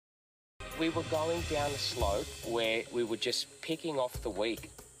We were going down a slope where we were just picking off the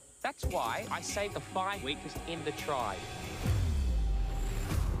weak. That's why I saved the 5 weakest in the tribe.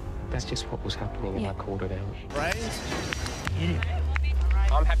 That's just what was happening, and I called it out. Brains?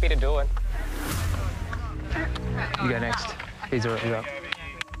 I'm happy to do it. You go next. He's up.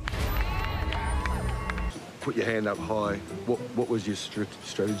 Put your hand up high. What was your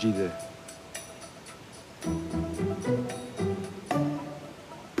strategy there?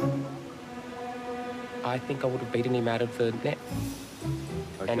 I think I would have beaten him out of the net.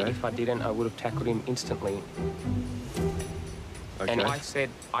 Okay. And if I didn't, I would have tackled him instantly. Okay. And I said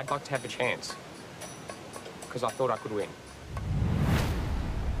I'd like to have a chance because I thought I could win.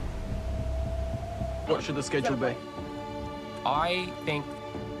 What should the schedule be? I think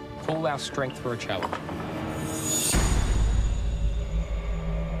pull our strength for a challenge.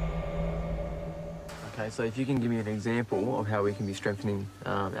 Okay, so if you can give me an example of how we can be strengthening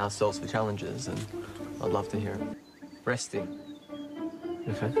ourselves for challenges, then I'd love to hear it. Resting.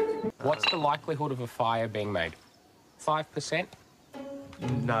 Okay. What's the likelihood of a fire being made? 5%?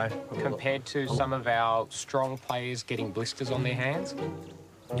 No. Compared to some of our strong players getting blisters on their hands,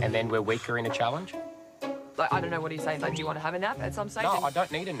 and then we're weaker in a challenge? Like, I don't know what he's saying. Like, do you want to have a nap at some stage? No, I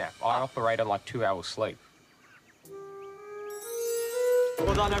don't need a nap. I operate on like 2 hours sleep.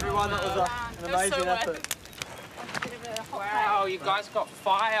 Well done, everyone. That was an amazing effort. Wow, you guys got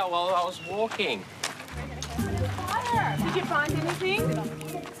fire while I was walking. Did you find anything?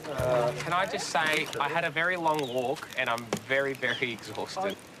 Can I just say, I had a very long walk and I'm very, very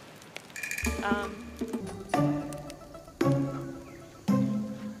exhausted.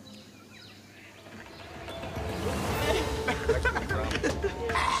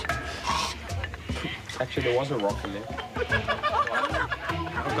 Actually, there was a rock in there.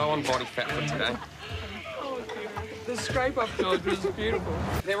 I'll go on body fat for today. The scrape off George was beautiful.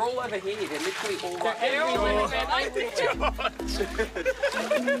 They're all over here. They're literally all right They're all over there.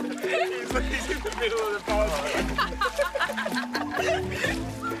 He's in the middle of the pond.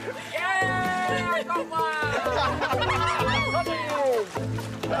 Yeah, I got one!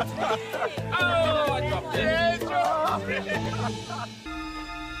 Oh, I dropped it.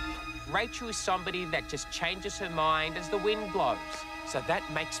 Rachel is somebody that just changes her mind as the wind blows. So that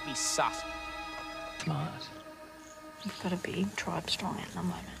makes me sus. Smart. You've got to be tribe strong at the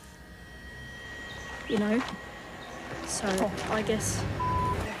moment. You know? So, I guess...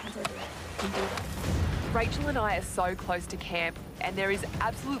 Rachel and I are so close to camp, and there is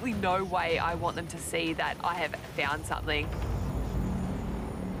absolutely no way I want them to see that I have found something.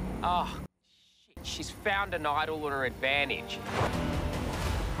 Oh, shit. She's found an idol or an advantage.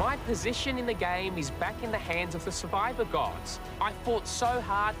 My position in the game is back in the hands of the survivor gods. I fought so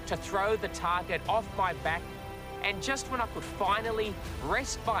hard to throw the target off my back, and just when I could finally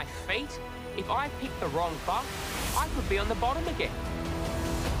rest my feet, if I picked the wrong buff, I could be on the bottom again.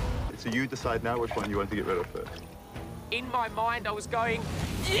 So you decide now which one you want to get rid of first. In my mind, I was going,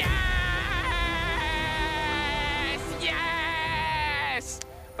 yes! Yes!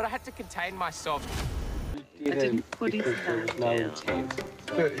 But I had to contain myself. I didn't put his name no intent.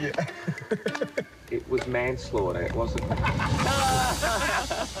 It was manslaughter, it wasn't.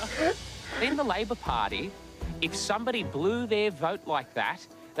 In the Labor Party, if somebody blew their vote like that,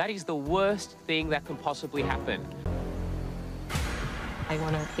 that is the worst thing that can possibly happen. I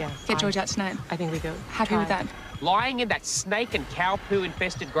want to, get George out tonight. I think we go. Happy with that? Lying in that snake and cow poo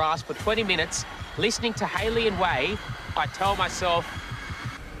infested grass for 20 minutes, listening to Hayley and Way, I tell myself,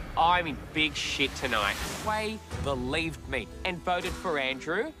 I'm in big shit tonight. Way believed me and voted for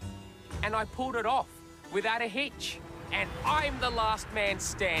Andrew, and I pulled it off without a hitch. And I'm the last man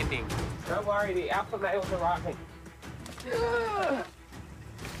standing. Don't worry, the alpha males are arriving.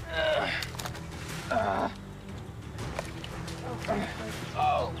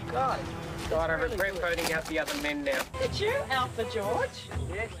 Oh, God. God, I regret voting out the other men now. Did you, Alpha George?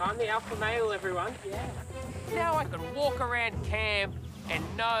 Yes, I'm the alpha male, everyone. Yeah. Now I can walk around camp and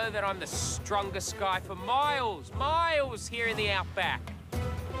know that I'm the strongest guy for miles here in the outback.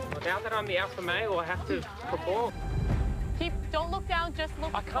 Well, now that I'm the alpha male, I have to perform. Don't look down, just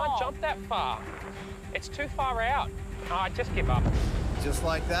look I can't jump that far. It's too far out. Oh, I just give up. Just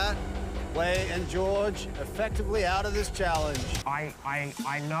like that, Way and George effectively out of this challenge. I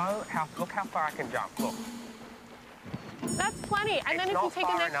know look how far I can jump, look. That's plenty. And then if you take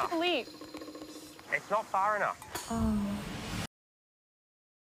an extra leap. It's not far enough.